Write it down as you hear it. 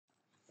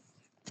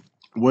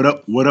What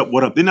up? What up?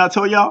 What up? Didn't I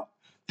tell y'all?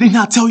 Didn't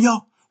I tell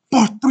y'all?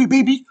 Part 3,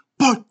 baby.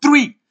 Part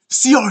 3.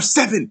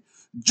 CR7.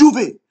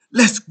 Juve.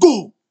 Let's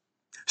go.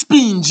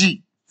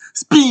 Spingy.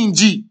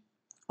 Spingy.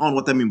 I don't know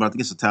what that means, but I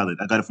think it's a talent.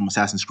 I got it from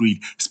Assassin's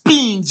Creed.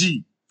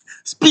 Spingy.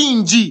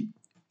 Spingy.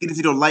 Get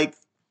it to like,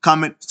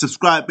 comment,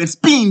 subscribe, and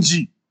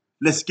spingy.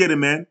 Let's get it,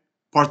 man.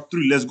 Part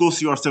 3. Let's go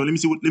CR7. Let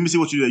me see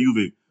what you did at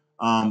Juve.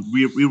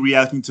 We're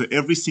reacting to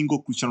every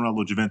single Cristiano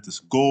Ronaldo Juventus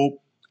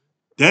goal.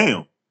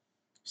 Damn.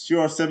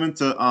 CR7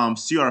 to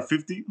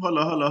CR50.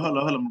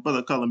 Holla. My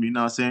brother calling me, you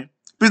know what I'm saying?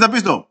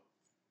 Pisto.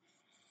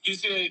 You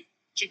said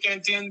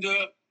chicken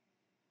tender,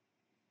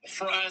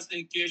 fries,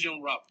 and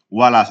Cajun wrap.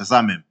 Voilà, c'est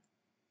ça même.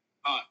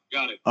 Ah,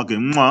 got it. Okay,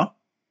 moi.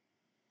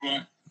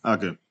 Right.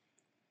 Okay.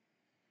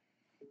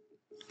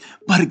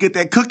 About to get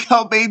that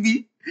cookout,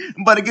 baby.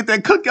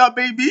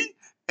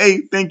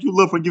 Hey, thank you,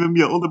 Lord, for giving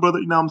me an older brother,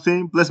 you know what I'm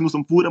saying? Bless me with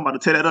some food. I'm about to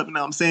tear that up, you know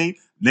what I'm saying?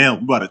 Now,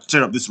 we about to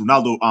tear up this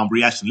Ronaldo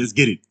reaction. Let's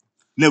get it.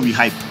 Now we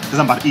hype, because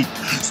I'm about to eat.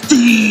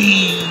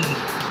 Steve!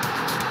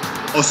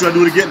 Oh, should I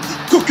do it again?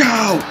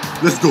 Cookout!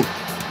 Let's go.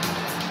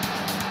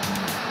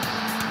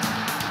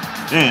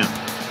 Damn.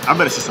 I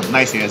better see some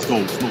nice-ass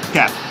goals. No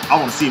cap. I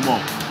want to see them all.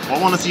 I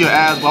want to see your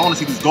ass, but I want to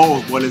see these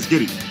goals, boy. Let's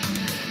get it.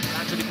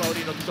 Di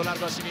Paolino, tutto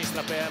largo a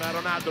sinistra per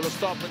Ronaldo, lo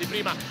stop di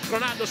prima,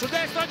 Ronaldo sul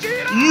destro,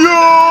 gira!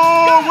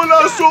 Yo,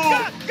 golaso!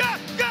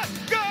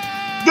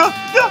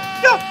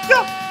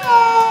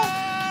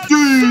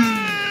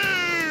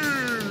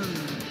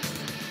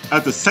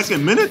 At the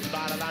second minute,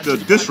 the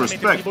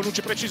disrespect.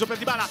 Bonucci preciso per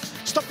Dybala,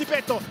 stop di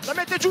petto, la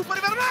mette giù, poi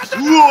arriva Ronaldo!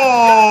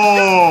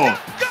 Whoa!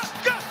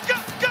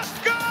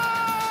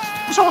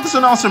 What's wrong with this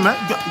announcer, man?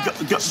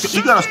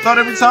 You gotta start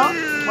every time?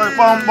 Like,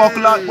 bomb,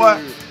 buckle out, what?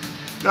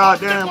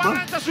 God damn, bro.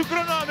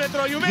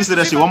 You said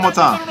that shit one more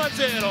time.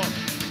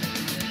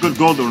 Good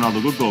goal, though,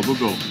 Ronaldo. Good goal.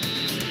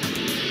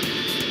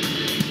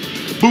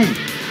 Boom.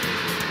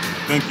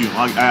 Thank you.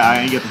 I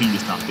ain't get to hear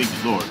this time. Thank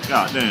you, Lord.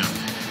 God damn.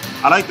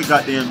 I like the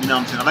goddamn, you know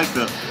what I'm saying? I like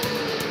the,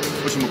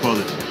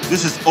 whatchamacallit?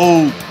 This is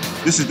old.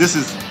 This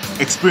is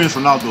experienced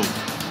Ronaldo.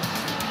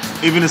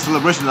 Even in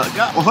celebration, like,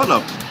 God, well, hold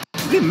up.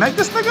 You didn't make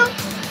this nigga?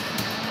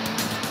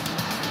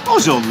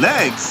 Those your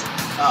legs.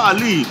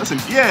 Ali, listen,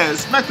 yeah,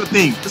 smack the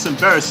thing. It's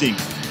embarrassing.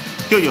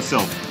 Kill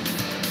yourself.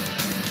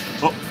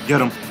 Oh, get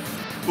him.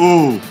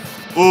 Ooh.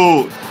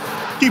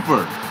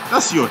 Keeper.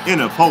 That's your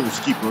inner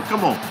post, keeper.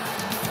 Come on.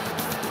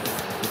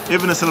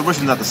 Even the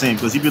celebration is not the same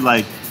because he'd be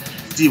like,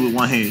 Steve with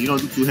one hand. You don't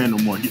do two hands no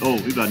more. He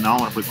be like, no, I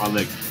want to play my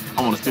legs.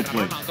 I want to still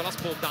play.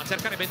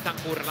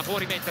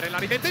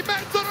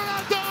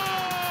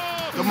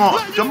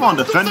 Come on,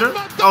 defender.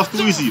 That was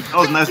too easy. That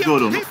was a nice goal,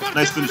 though.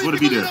 Nice finish. Would it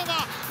be there?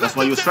 That's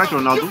why you're a striker,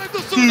 Ronaldo.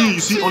 See, you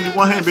see, only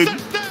one hand, baby.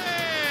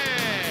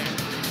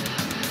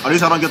 At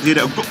least I don't get to hear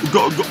that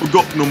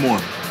go no more.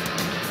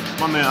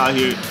 My man out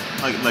here,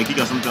 like he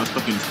got something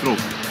stuck in his throat.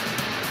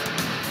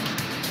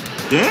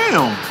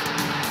 Damn.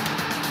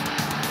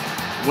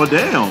 Well,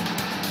 damn.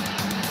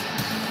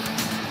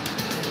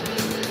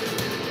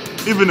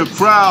 Even the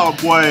crowd,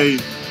 boy.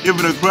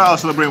 Even the crowd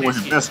celebrating with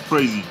him. That's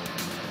crazy.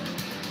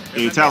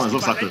 Hey, Italians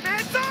looks like a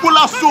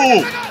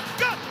golaso.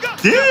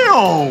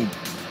 Damn.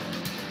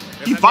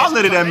 He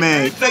violated that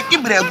man. He's like,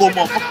 give me that goal,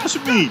 motherfucker. What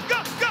you mean?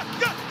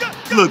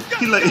 Look,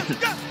 he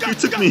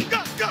took me.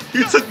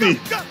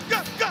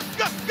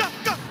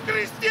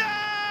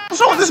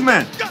 What's wrong with this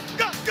man?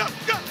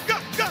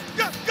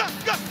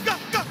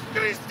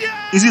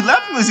 Is he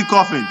laughing or is he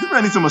coughing? This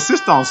man needs some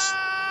assistance.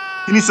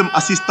 He needs some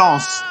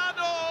assistance.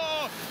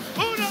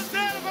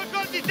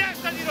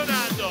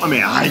 I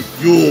mean,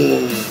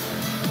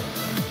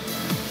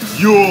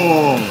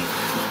 yo.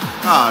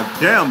 Ah,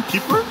 damn,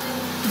 keeper.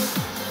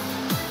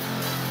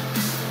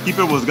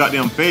 Keeper was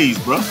goddamn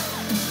phased, bro.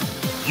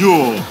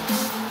 Yo.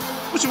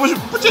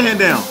 Put your hand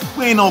down.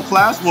 We ain't no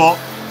class. Well,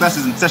 class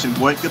is in session,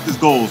 boy. Get these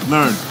goals.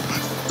 Learn.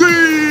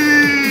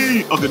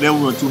 Three. Okay, then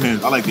we went two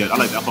hands. I like that.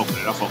 I fuck with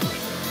it.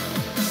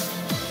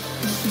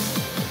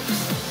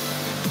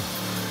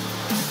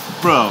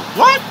 Bro,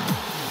 what?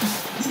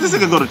 This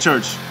nigga go to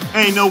church.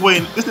 Ain't no way.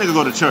 This nigga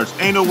go to church.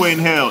 Ain't no way in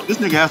hell. This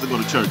nigga has to go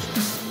to church.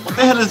 What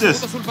the hell is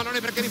this?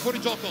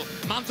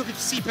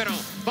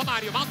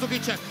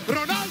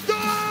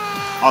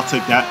 I'll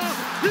take that.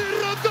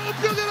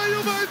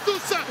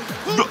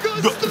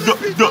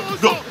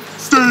 Go.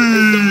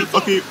 Stay.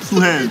 Okay, two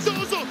hands.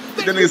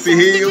 That nigga say,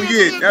 hell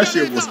yeah. That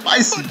shit was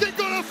spicy.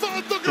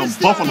 Some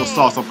buffalo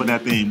sauce up in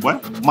that thing, boy.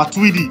 My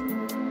Tweety.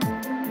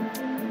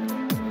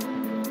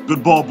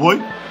 Good ball, boy.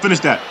 Finish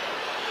that.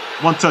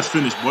 One touch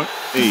finish, boy.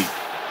 Hey.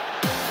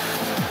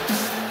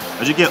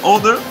 As you get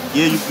older,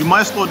 yeah, you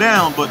might slow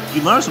down, but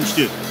you learn some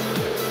shit.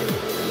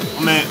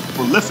 Oh man,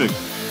 prolific.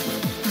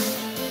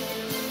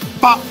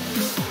 Pop.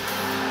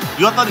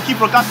 You thought the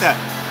keeper got that.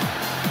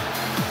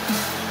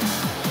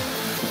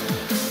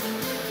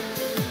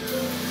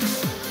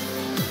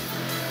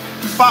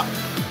 Pop.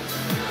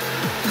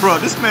 Bro,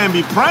 this man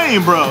be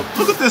praying, bro.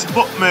 Look at this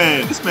book,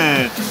 man. This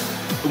man,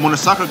 when the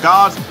soccer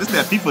gods, this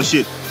that FIFA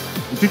shit.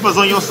 When FIFA's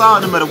on your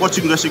side, no matter what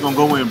you do, that shit gonna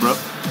go in, bro.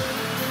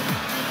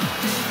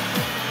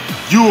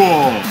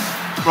 Duel.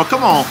 Bro,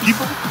 come on,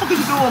 keeper. What the fuck are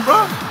you doing,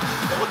 bro?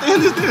 What the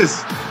hell is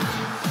this?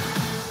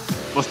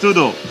 But still,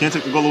 though, can't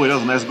take the goal away. That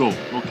was a nice goal.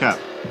 No cap.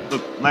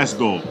 Look, nice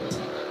goal.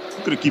 Look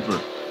at the keeper.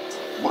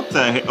 What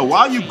the heck? Why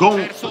are you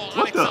going?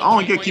 What the? I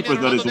don't get keepers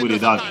that is the way they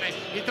dodge.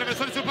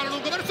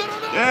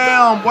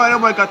 Damn, boy,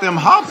 everybody got them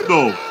hops,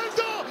 though.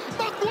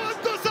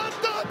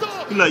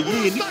 He's like,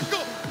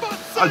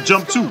 yeah, I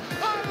jumped too.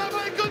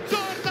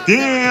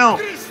 Damn.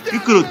 He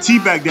could have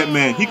teabagged that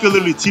man. He could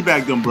literally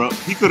teabag them, bro.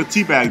 He could have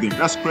teabagged him.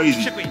 That's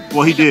crazy.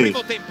 Well, he did.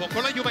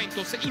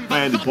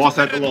 Man, the ball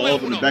cycle all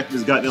over the back of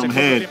his goddamn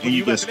head, and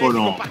you get scored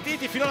on.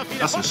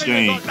 That's a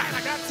shame.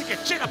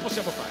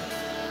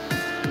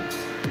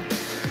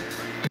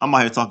 I'm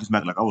out here talking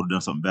smack like I would have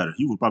done something better.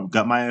 He would probably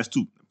got my ass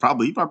too.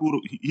 He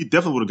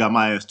definitely would have got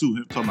my ass too.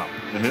 He's talking about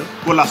the hell.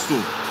 Golaso.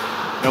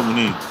 That one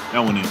in.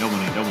 That one in. That one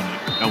in. That one in.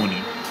 That one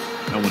in.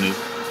 That one in.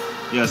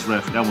 Yes,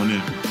 ref. That one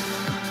in.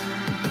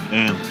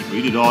 Damn,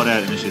 he did all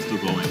that and that shit still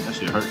going. That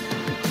shit hurt.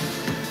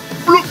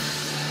 Bloop.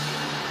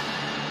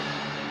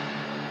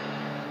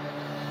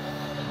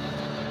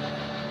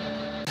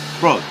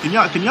 Bro, can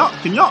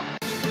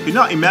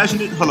y'all imagine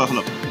it? Hold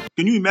up.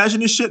 Can you imagine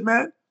this shit,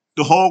 man?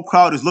 The whole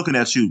crowd is looking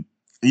at you,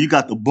 and you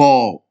got the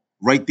ball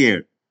right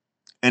there,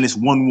 and it's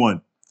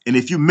 1-1. And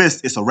if you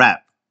miss, it's a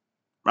wrap.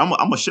 I'm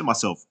gonna shit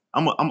myself.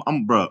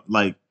 I'm bro,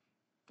 like,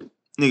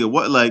 nigga,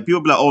 what? Like, people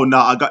be like, oh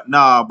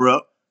nah,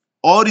 bro.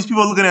 All these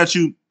people are looking at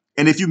you.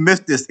 And if you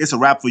miss this, it's a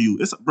wrap for you.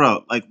 It's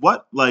bro, like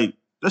what? Like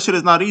that shit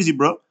is not easy,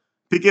 bro.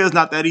 Piqué is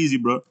not that easy,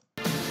 bro.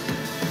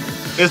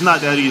 It's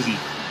not that easy.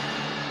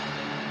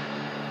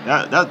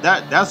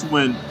 That's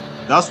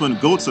when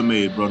goats are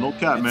made, bro. No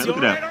cap, man. Look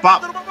at that.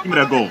 Pop. Give me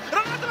that goal.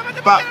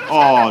 Pop.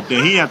 Oh,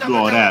 damn. He didn't have to do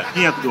all that.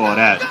 He didn't have to do all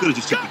that. He could have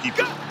just chipped the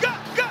keeper.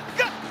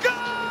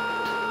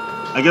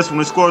 I guess when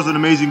he scores an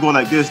amazing goal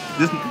like this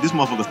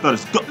motherfucker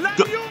stutters. Go.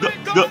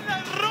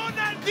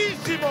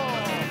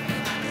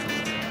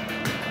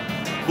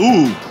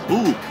 Ooh.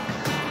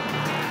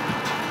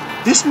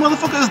 This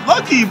motherfucker is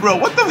lucky, bro.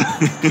 What the?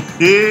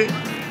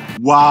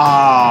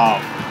 Wow.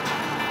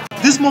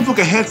 This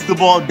motherfucker heads the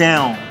ball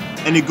down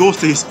and it goes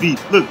to his feet.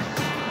 Look.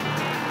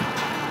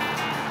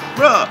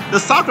 Bruh, the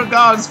soccer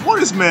god is for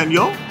this man,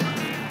 yo.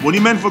 When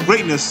you meant for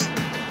greatness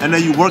and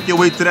then you work your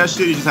way to that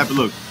shit, you just have to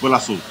look.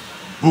 Golaso.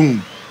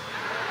 Boom.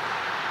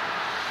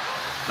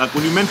 Like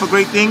when you meant for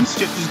great things,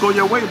 shit just go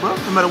your way, bro.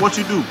 No matter what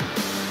you do.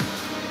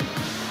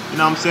 You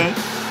know what I'm saying?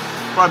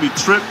 Probably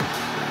trip,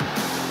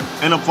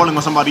 end up falling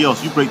on somebody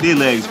else. You break their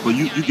legs, but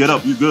you get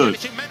up, you good.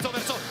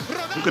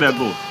 Look at that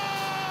goal.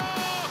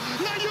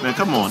 Man,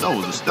 come on.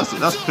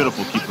 That's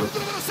pitiful, keeper.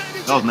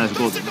 That was a nice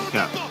goal, no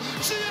cap.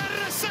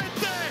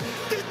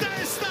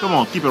 Come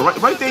on, keep it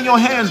right there in your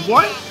hands,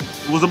 boy.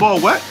 Was the ball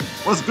wet?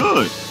 What's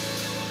good?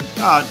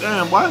 God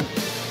damn, boy.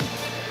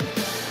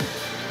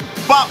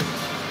 Bop!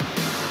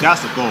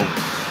 That's a goal.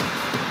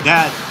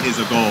 That is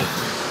a goal.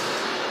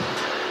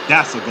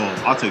 That's a goal.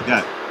 I'll take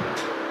that.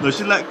 No,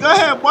 she like, go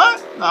ahead, boy.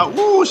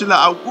 Woo. She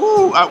like,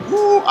 woo. I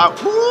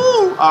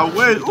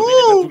win.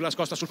 Ooh.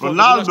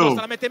 Ronaldo.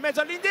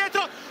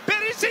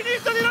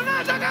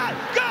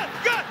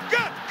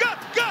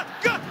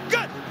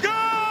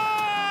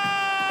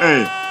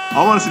 Hey,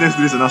 I want to see next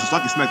to this announcement so I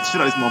can smack the shit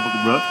out of this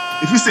motherfucker, bro.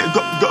 If you say go,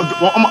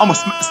 I'm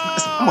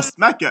gonna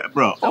smack it,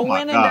 bro. Oh my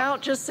God. When in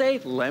doubt, just say,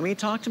 let me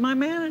talk to my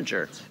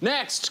manager.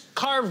 Next,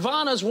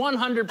 Carvana's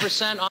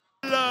 100% on.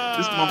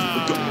 This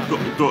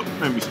motherfucker go.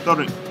 Man, be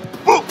stuttering.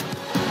 Boom.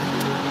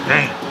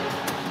 Damn.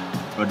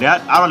 But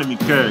that, I don't even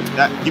care.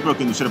 That keeper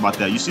can do shit about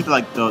that. You see,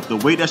 like the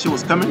way that shit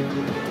was coming.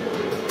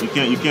 You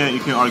can't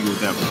argue with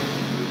that, bro.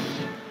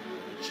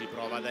 Ci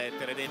prova ad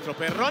mettere dentro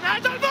per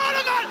Ronaldo. Il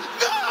volo,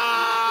 gol!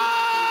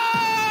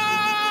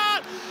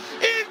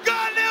 Il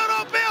gol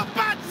europeo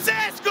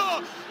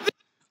pazzesco!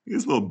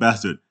 This little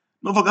bastard.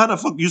 Motherfucker, how the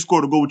fuck you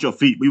score to go with your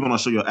feet, but you want to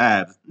show your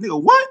abs? Nigga,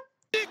 what?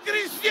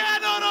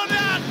 Cristiano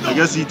Ronaldo. I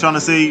guess he's trying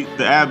to say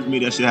the abs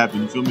made that shit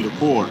happen. You feel me? The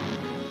core.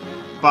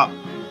 Pop.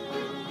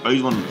 Or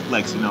he's want to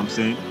flex, you know what I'm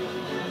saying?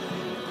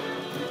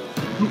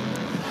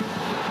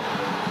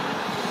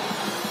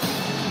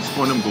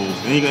 Scoring them goals.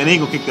 And he ain't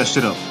gonna kick that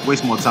shit up.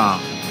 Waste more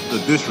time. The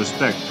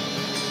disrespect.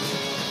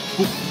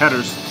 Boop.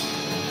 Headers.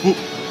 Boop.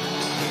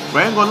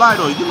 But I ain't gonna lie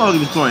though, you know he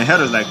was throwing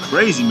headers like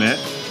crazy, man.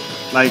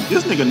 Like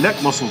this nigga neck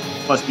muscles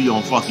must be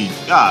on fucking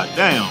god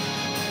damn.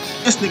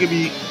 This nigga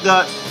be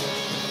god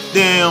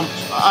damn.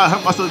 I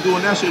hurt myself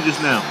doing that shit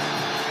just now.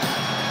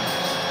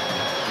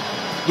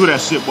 Do that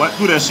shit, boy.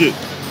 Do that shit.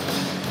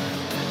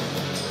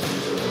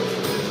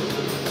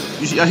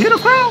 You see, I hear the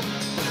crowd.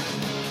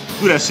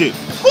 Do that shit.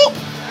 Woo!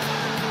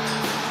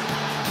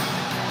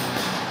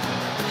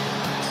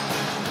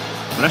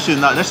 But that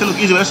shit look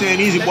easy, but that shit ain't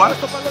easy, boy.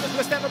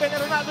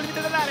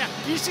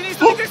 Il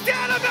sinistro di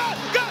Cristiano, gol!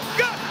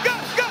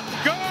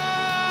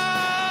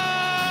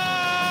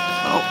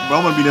 Oh, bro,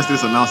 I'm gonna be next to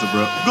this announcer,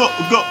 bro. Go.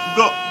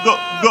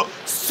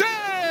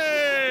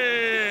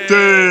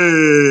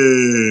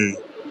 Dang.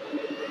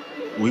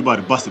 Oh, he about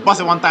to bust it.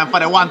 Bust it one time for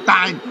that one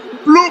time.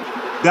 Bloop.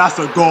 That's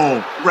a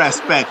goal.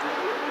 Respect.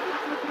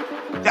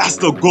 That's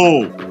the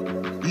goal.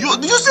 Did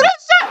you see that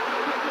shit?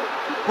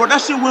 Bro,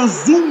 that shit went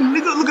zoom,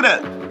 nigga. Look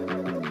at that.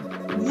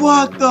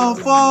 What the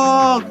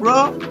fuck,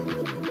 bro?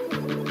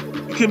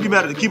 You can't be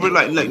mad at the keeper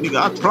like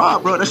nigga, I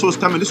tried, bro. That shit was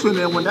coming this way and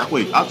then went that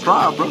way. I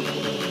tried, bro.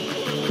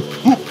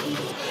 Whoop.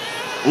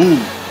 Ooh,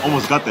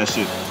 almost got that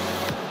shit.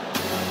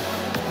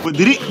 But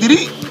did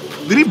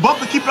he bump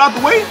the keeper out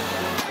the way?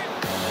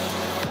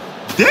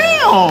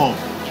 Damn!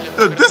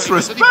 The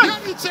disrespect.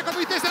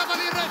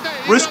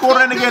 Risk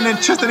scoring again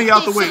and chesting it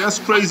out the way. That's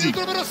crazy.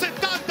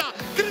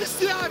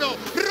 Cristiano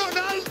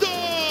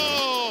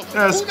Ronaldo.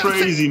 That's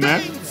crazy,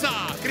 man.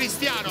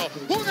 Cristiano,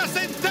 una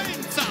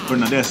sentenza.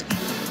 Bernardeschi.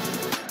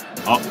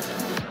 Oh,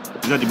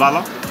 is that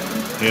Dybala?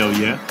 Hell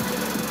yeah.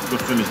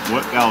 Good finish,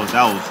 boy.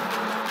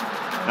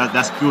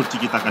 That's pure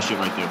tiki-taka shit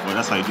right there, boy.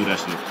 That's how you do that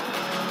shit.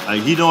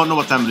 Like, he don't know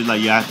what time it is.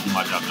 Like, yeah, I have to do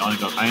my job.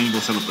 I ain't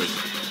gonna celebrate.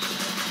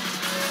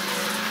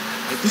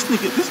 Like, this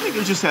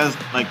nigga just has,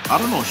 like, I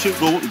don't know, shit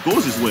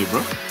goes his way,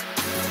 bro.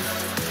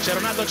 C'è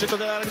Ronaldo al centro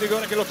dell'area di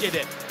rigore che lo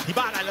chiede.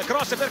 Dybala, il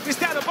cross per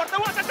Cristiano, porta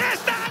vuota,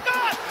 testa,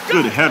 gol!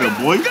 Good header,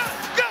 boy.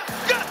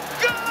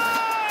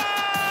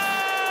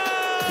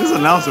 This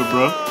announcer,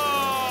 bro.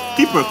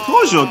 Keeper,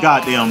 close your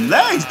goddamn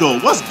legs, though.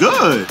 What's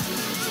good?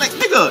 Like,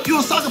 nigga, you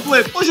a soccer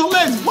player. Close your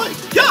legs, boy.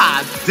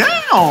 God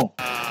damn.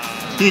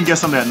 He didn't get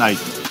some that night.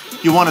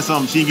 He wanted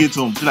some. She didn't get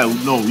to him. She's like,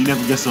 no, you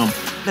never get some.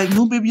 Like,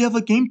 no, baby, you have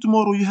a game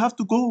tomorrow. You have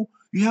to go.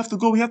 You have to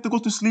go. We have to go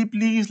to sleep,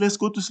 please. Let's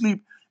go to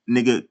sleep.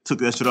 Nigga took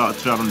that shit out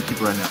on the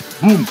keeper right now.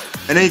 Boom.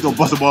 And then he gonna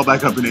bust the ball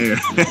back up in the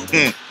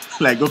air.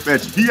 Like, go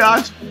fetch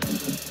Biatch.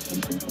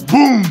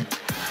 Boom.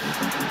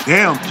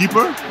 Damn,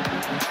 keeper.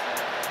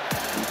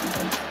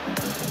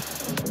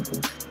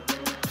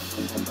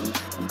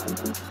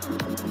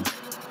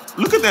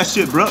 Look at that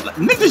shit, bro. Like,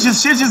 niggas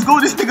just go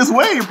this nigga's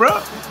way,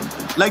 bro.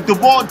 Like, the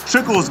ball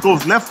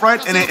goes left,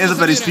 right, and then ends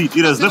up at his feet.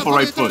 Either his left or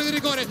right foot.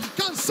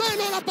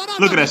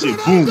 Look at that shit.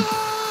 Boom.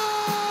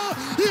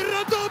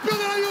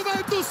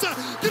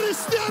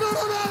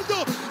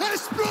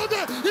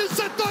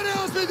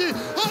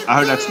 I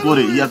heard that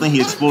exploded. Yeah, I think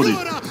he exploded.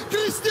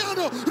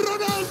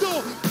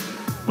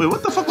 Wait,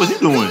 what the fuck was he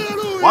doing?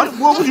 Why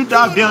would you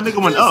dive down?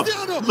 Nigga went up.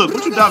 Look,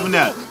 what you diving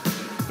at?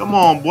 Come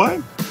on,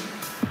 boy.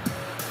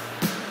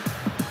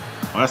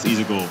 Oh, that's an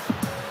easy goal.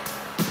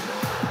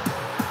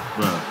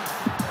 Bruh.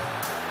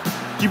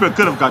 Keeper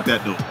could have got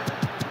that, though.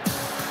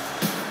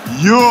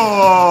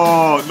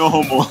 Yo! No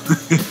homo.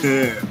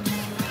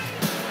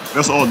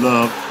 That's all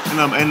love.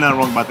 Ain't nothing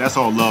wrong about that. That's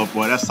all love,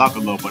 boy. That's soccer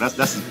love, boy.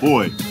 That's his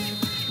boy.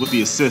 With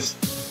the assist.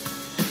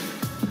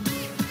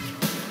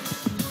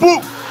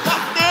 Boop!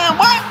 God damn,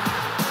 what?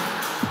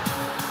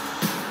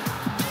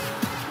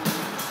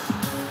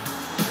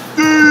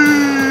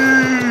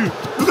 Dude!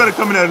 You gotta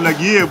come in there like,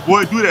 yeah,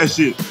 boy, do that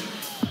shit.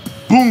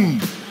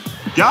 Boom!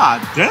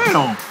 God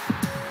damn!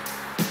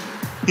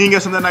 He didn't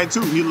get some that night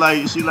too.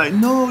 She like,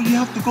 no, you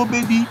have to go,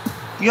 baby.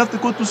 You have to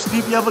go to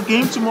sleep. You have a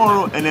game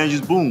tomorrow. And then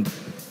just boom.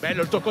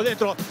 Bello il tocco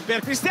dentro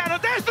per Cristiano,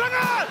 destro,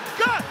 gol!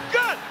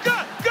 Gol!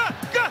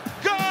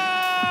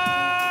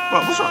 Bro,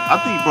 what's wrong? I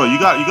think, bro, you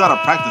gotta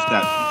practice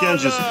that. You can't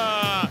just.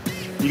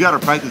 You gotta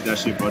practice that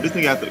shit, bro. This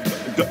thing you have to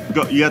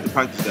go. You have to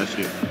practice that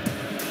shit.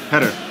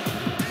 Header.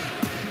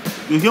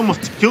 Dude, he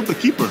almost killed the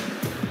keeper.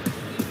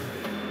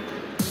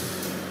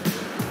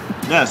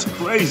 That's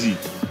crazy.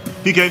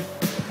 PK,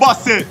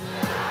 bust it.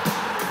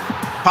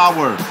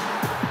 Power.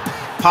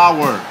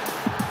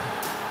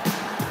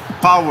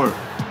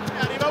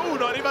 Arriva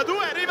uno, arriva due,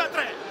 arriva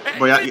tre.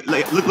 Bro,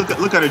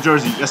 look at the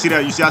jersey. I see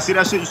that. I see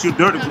that shit. You see the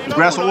dirt, the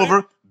grass all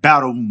over.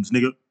 Battle wounds,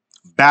 nigga.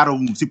 Battle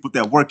wounds. He put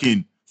that work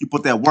in. You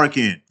know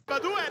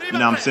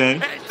what I'm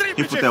saying?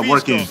 He put that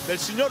work in.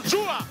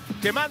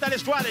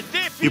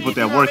 He put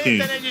that work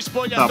in.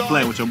 Stop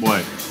playing with your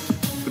boy.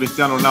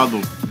 Cristiano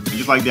Ronaldo.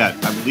 Just like that.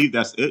 I believe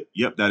that's it.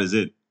 Yep, that is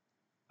it.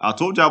 I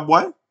told y'all,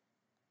 boy.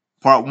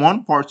 Part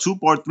 1, part 2,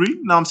 part 3.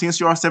 You know what I'm saying?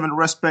 CR7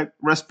 respect.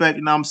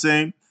 You know what I'm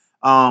saying?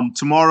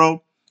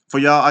 Tomorrow, for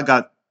y'all, I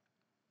got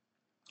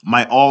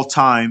my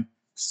all-time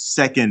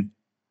second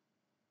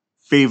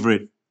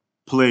favorite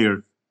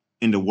player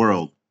in the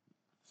world.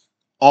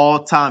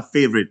 All-time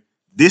favorite.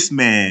 This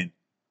man,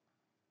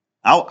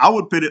 I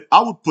would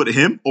put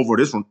him over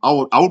this one. I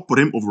would put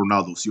him over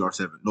Ronaldo,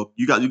 CR7. No,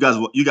 you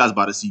guys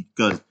about to see,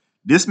 because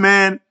this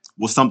man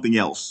was something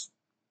else.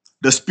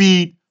 The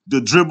speed,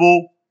 the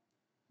dribble,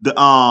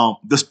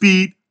 the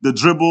speed, the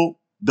dribble,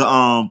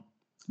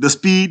 the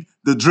speed,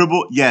 the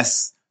dribble.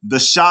 Yes, the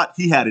shot.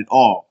 He had it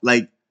all.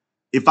 Like,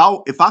 if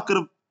I could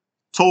have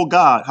told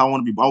God how I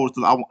want to be, I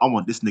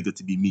want this nigga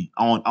to be me.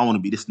 I want to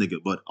be this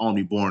nigga, but I want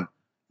to be born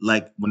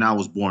like when I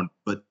was born.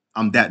 But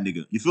I'm that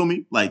nigga. You feel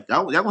me? Like,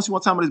 y'all gonna see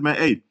what time it is, man.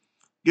 Hey,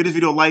 give this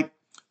video a like,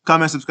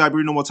 comment, subscribe.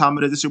 You know what time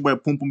it is. This your boy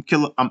Pum Pum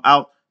Killer. I'm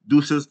out.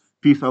 Deuces.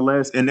 Peace,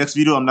 LS. And next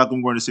video, I'm not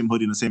gonna wear the same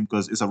hoodie and the same,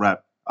 because it's a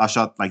wrap. I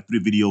shot like 3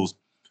 videos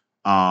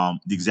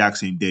the exact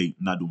same day.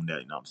 I'm not doing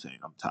that. You know what I'm saying?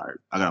 I'm tired.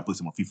 I gotta play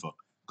some more FIFA,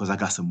 because I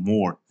got some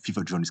more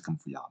FIFA journeys coming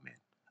for y'all, man.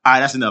 All right,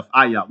 that's enough.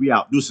 All right, y'all. We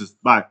out. Deuces.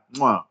 Bye.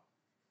 Mwah.